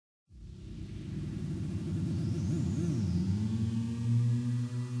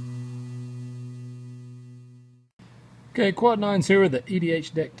Okay, Quad 9's here with the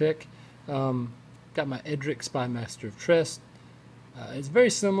EDH deck tech. Got my Edric Spy Master of Trest. It's very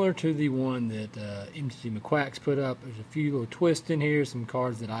similar to the one that MTG McQuack's put up. There's a few little twists in here, some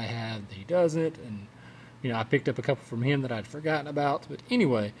cards that I have that he doesn't, and I picked up a couple from him that I'd forgotten about. But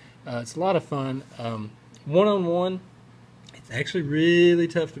anyway, it's a lot of fun. One on one, it's actually really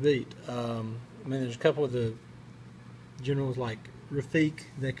tough to beat. There's a couple of the generals like Rafik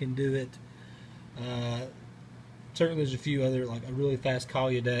that can do it. Certainly, there's a few other, like a really fast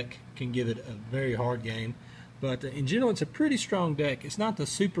Kalia deck can give it a very hard game. But in general, it's a pretty strong deck. It's not the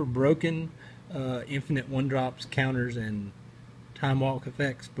super broken infinite one-drops, counters, and time walk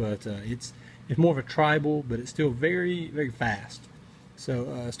effects, but it's more of a tribal, but it's still very, very fast.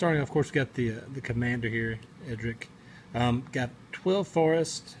 So starting off, of course, we got the commander here, Edric. Got 12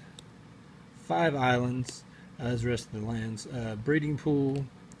 forests, 5 islands, as the rest of the lands. Breeding Pool,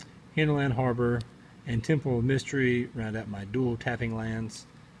 Hinterland Harbor, and Temple of Mystery round out my dual tapping lands.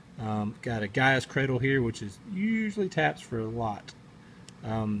 Got a Gaia's Cradle here, which is usually taps for a lot.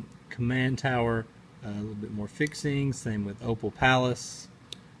 Command Tower, a little bit more fixing. Same with Opal Palace.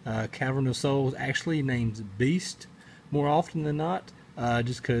 Cavern of Souls actually names Beast more often than not,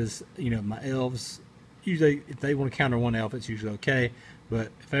 just because my elves usually, if they want to counter one elf, it's usually okay.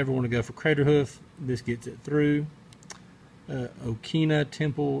 But if I ever want to go for Craterhoof, this gets it through. Okina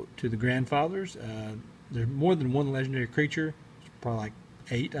Temple to the Grandfathers. There's more than one legendary creature. It's probably like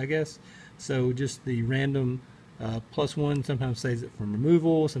 8, I guess. So just the random +1 sometimes saves it from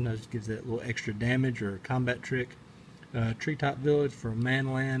removal. Sometimes it gives that little extra damage or combat trick. Treetop Village for a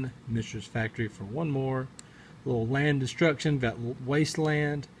man land. Mistress Factory for 1 more. Little land destruction. Got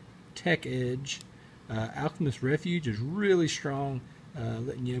Wasteland. Tech Edge. Alchemist Refuge is really strong,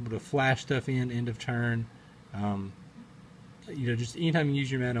 letting you able to flash stuff in end of turn. Just anytime you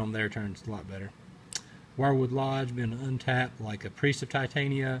use your mana on their turn, it's a lot better. Wirewood Lodge being untapped like a Priest of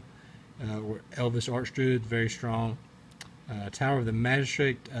Titania, or Elvis Archdruid, very strong. Tower of the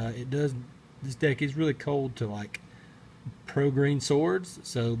Magistrate, this deck is really cold to like pro green swords,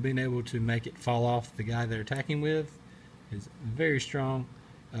 so being able to make it fall off the guy they're attacking with is very strong.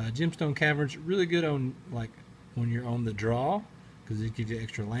 Gemstone Caverns, really good on like when you're on the draw, because it gives you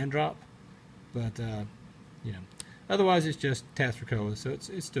extra land drop, but otherwise, it's just taps for color, so it's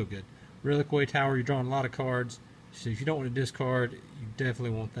still good. Reliquary Tower, you're drawing a lot of cards, so if you don't want to discard, you definitely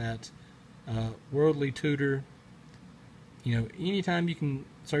want that. Worldly Tutor, anytime you can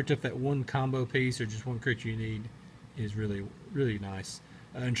search up that one combo piece or just one creature you need is really, really nice.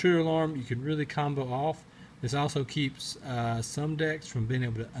 Intruder Alarm, you can really combo off. This also keeps some decks from being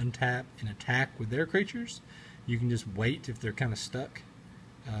able to untap and attack with their creatures. You can just wait if they're kind of stuck.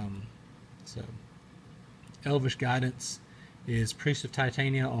 Elvish Guidance is Priest of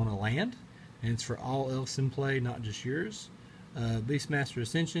Titania on a land, and it's for all elves in play, not just yours. Beastmaster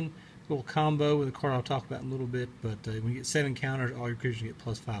Ascension, little combo with a card I'll talk about in a little bit, but when you get 7 counters, all your creatures get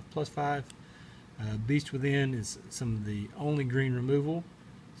 +5/+5. Beast Within is some of the only green removal,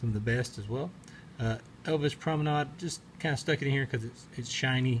 some of the best as well. Elvish Promenade, just kind of stuck it in here because it's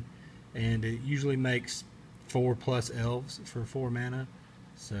shiny, and it usually makes 4+ elves for 4 mana,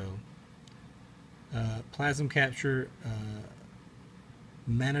 so Plasm Capture,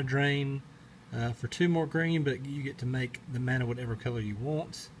 Mana Drain for 2 more green, but you get to make the mana whatever color you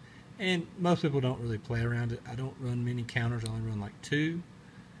want. And most people don't really play around it. I don't run many counters, I only run like 2,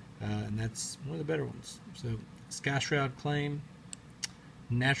 and that's one of the better ones. So Sky Shroud Claim,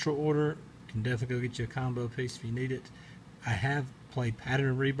 Natural Order, can definitely go get you a combo piece if you need it. I have played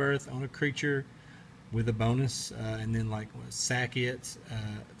Pattern of Rebirth on a creature with a bonus, and then like sack it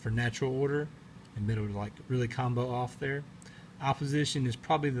for Natural Order, and been able to like really combo off there. Opposition is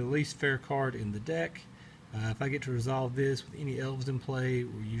probably the least fair card in the deck. If I get to resolve this with any elves in play,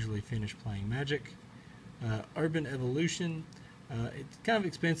 we usually finish playing Magic. Urban Evolution, it's kind of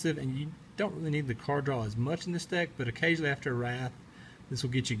expensive, and you don't really need the card draw as much in this deck, but occasionally after a Wrath, this will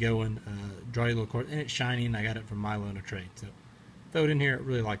get you going. Draw your little card, and it's shiny, and I got it from Milo in a trade, so throw it in here. I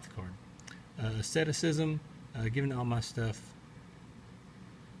really like the card. Asceticism, giving all my stuff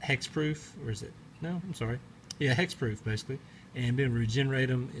hexproof, or is it? No, I'm sorry. Yeah, hexproof basically, and being able to regenerate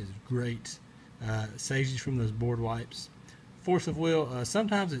them is great. Saves you from those board wipes. Force of Will,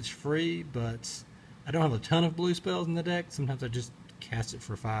 sometimes it's free, but I don't have a ton of blue spells in the deck. Sometimes I just cast it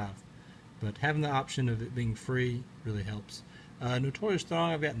for 5, but having the option of it being free really helps. Notorious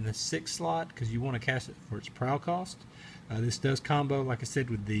Throng, I've got in the 6th slot because you want to cast it for its prowl cost. This does combo, like I said,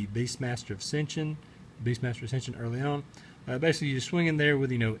 with the Beastmaster Ascension early on. Basically, you just swing in there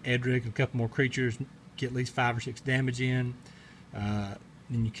with Edric and a couple more creatures, get at least 5 or 6 damage in. Then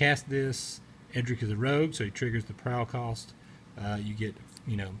you cast this, Edric is a rogue, so he triggers the prowl cost. You get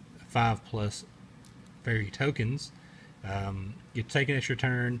 5+ fairy tokens. You take an extra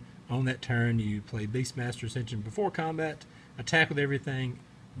turn. On that turn, you play Beastmaster Ascension before combat. Attack with everything.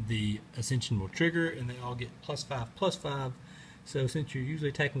 The Ascension will trigger, and they all get +5/+5. So since you're usually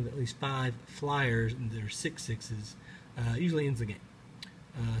attacking with at least 5 flyers, and there's 6 6s, usually ends the game.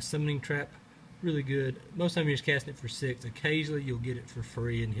 Summoning Trap, really good. Most of the time you're just casting it for 6. Occasionally you'll get it for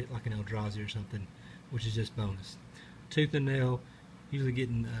free and hit like an Eldrazi or something, which is just bonus. Tooth and Nail, usually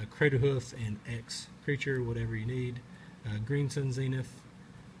getting Craterhoof and X creature, whatever you need. Green Sun Zenith,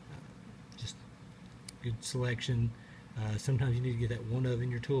 just good selection. Sometimes you need to get that one of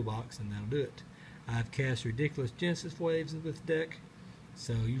in your toolbox, and that'll do it. I've cast ridiculous Genesis Waves with the deck,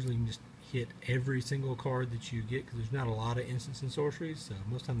 so usually you can just hit every single card that you get, because there's not a lot of instants and sorceries, so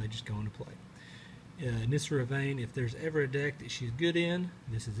most of the time they just go into play. Nissa Vane, if there's ever a deck that she's good in,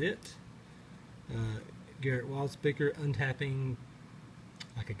 this is it. Garrett Wildspeaker, untapping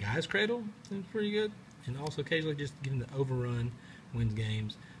like a Guy's Cradle, seems pretty good, and also occasionally just getting the overrun wins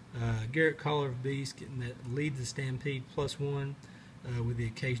games. Garrett Caller of Beast, getting that leads the Stampede +1 with the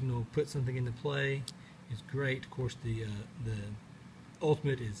occasional put something into play is great. Of course, the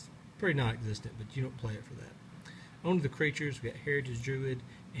ultimate is pretty non-existent, but you don't play it for that. On to the creatures, we got Heritage Druid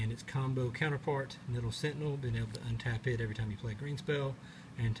and its combo counterpart, Nettle Sentinel, being able to untap it every time you play a green spell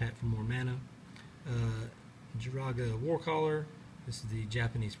and tap for more mana. Jiraga Warcaller, this is the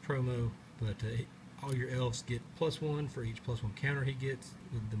Japanese promo, but all your elves get +1 for each +1 counter he gets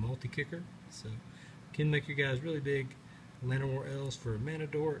with the multi-kicker, so can make your guys really big. Llanowar Elves for Mana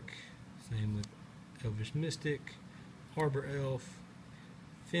Dork, same with Elvish Mystic, Harbor Elf,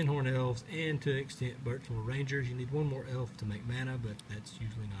 Finhorn Elves, and to an extent Virtual Rangers. You need one more elf to make mana, but that's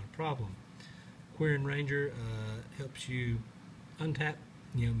usually not a problem. Quirion Ranger helps you untap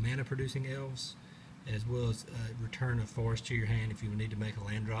mana producing elves, as well as return a forest to your hand. If you need to make a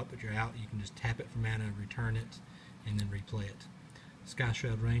land drop but you're out, you can just tap it for mana, return it, and then replay it.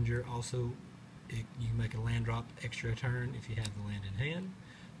 Skyshroud Ranger, also you can make a land drop extra turn if you have the land in hand.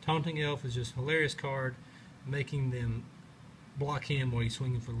 Taunting Elf is just a hilarious card, making them block him while he's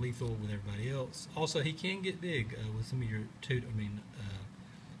swinging for lethal with everybody else. Also, he can get big with some of your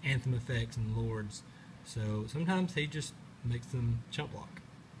Anthem effects and Lords, so sometimes he just makes them chump block.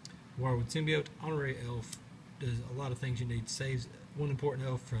 Wirewood Symbiote, Honorary Elf, does a lot of things you need. Saves one important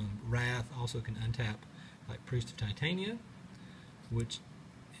elf from Wrath, also can untap like Priest of Titania, which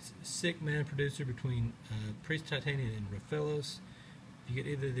is a sick mana producer between Priest of Titania and Raphaelos. If you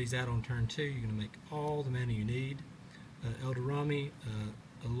get either of these out on turn 2, you're going to make all the mana you need. Eldorami,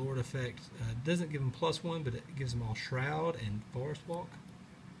 a Lord effect, doesn't give them +1, but it gives them all Shroud and Forest Walk.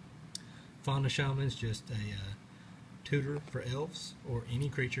 Fauna Shaman is just a tutor for elves, or any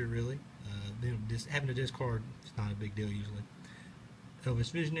creature really. Having to discard is not a big deal usually. Elvish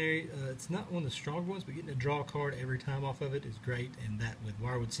Visionary, it's not one of the stronger ones, but getting to draw a card every time off of it is great, and that with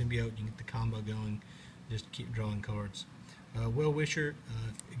Wirewood Symbiote, you can get the combo going, just keep drawing cards. Well-Wisher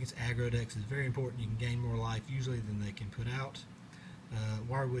against aggro decks is very important. You can gain more life usually than they can put out.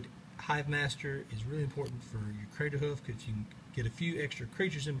 Wirewood Hive Master is really important for your Craterhoof, because you can get a few extra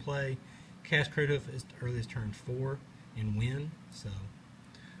creatures in play, cast Craterhoof as early as turn 4, and win. So,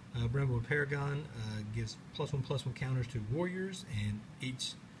 Bramblewood Paragon gives +1/+1 counters to warriors, and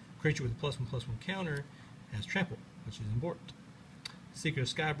each creature with a +1/+1 counter has trample, which is important. Seeker of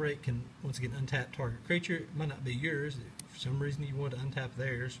Skybreak can once again untap target creature. It might not be yours. If for some reason you want to untap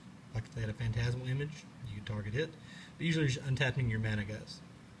theirs, like if they had a phantasmal image, you can target it. But usually you're just untapping your mana guys.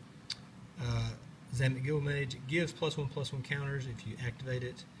 Zamet Guildmage, it gives +1/+1 counters if you activate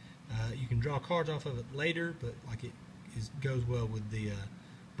it. You can draw cards off of it later, but like it goes well with the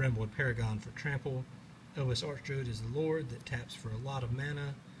Bramblewood Paragon for trample. Elvis Archdruid is a lord that taps for a lot of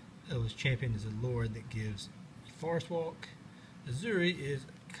mana. Elvis Champion is a lord that gives Forest Walk. Azuri is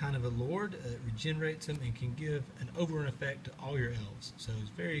kind of a lord, regenerates them and can give an overrun effect to all your elves. So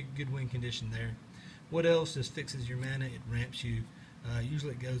it's very good win condition there. What else just fixes your mana? It ramps you.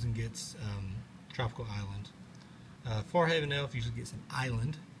 Usually it goes and gets Tropical Island. Farhaven Elf usually gets an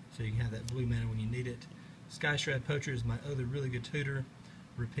island, so you can have that blue mana when you need it. Skyshroud Poacher is my other really good tutor.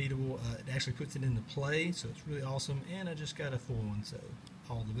 Repeatable. It actually puts it into play, so it's really awesome. And I just got a full one, so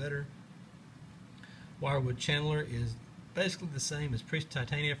all the better. Wirewood Channeler is basically the same as Priest of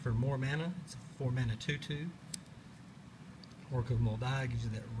Titania for more mana. It's a 4 mana 2/2. Oracle of Moldai gives you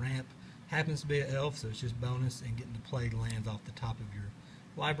that ramp. Happens to be an elf, so it's just bonus, and getting to play lands off the top of your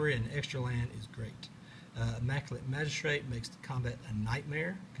library and extra land is great. Immaculate Magistrate makes the combat a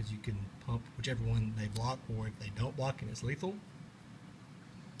nightmare, because you can pump whichever one they block, or if they don't block and it's lethal.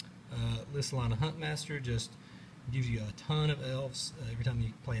 Lissalana Huntmaster just gives you a ton of elves every time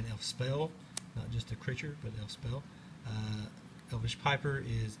you play an elf spell, not just a creature, but elf spell. Elvish Piper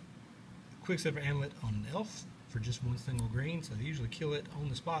is Quicksilver Amulet on an elf for just one single green, so they usually kill it on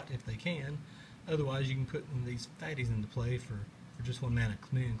the spot if they can. Otherwise, you can put one of these fatties into play for just 1 mana.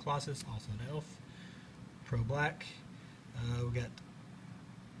 Chameleon Colossus, also an elf. Pro Black. We got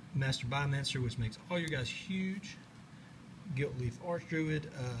Master Biomancer, which makes all your guys huge. Gilt-Leaf Archdruid.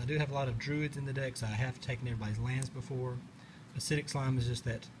 I do have a lot of druids in the deck, so I have taken everybody's lands before. Acidic Slime is just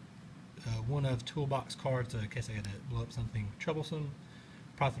that one of toolbox cards, in case I got to blow up something troublesome.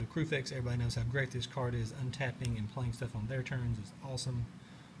 Prophet of Krufix, everybody knows how great this card is. Untapping and playing stuff on their turns is awesome.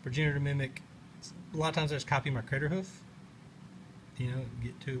 Progenitor Mimic, a lot of times I just copy my Craterhoof,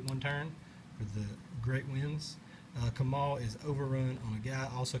 get to it one turn for the great wins. Kamal is Overrun on a guy,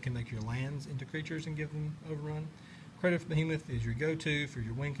 also can make your lands into creatures and give them Overrun. Craterhoof Behemoth is your go-to for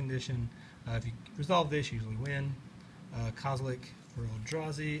your win condition. If you resolve this, you usually win. Kozilek for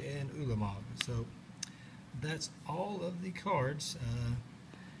Eldrazi, and Ulamog. So that's all of the cards.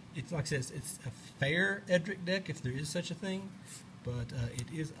 It's like I said, it's a fair Edric deck if there is such a thing, but it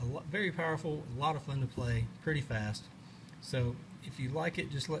is very powerful, a lot of fun to play, pretty fast. So if you like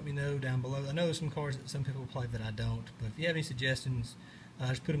it, just let me know down below. I know there's some cards that some people play that I don't, but if you have any suggestions,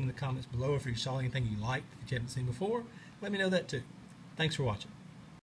 just put them in the comments below. If you saw anything you liked that you haven't seen before, let me know that too. Thanks for watching.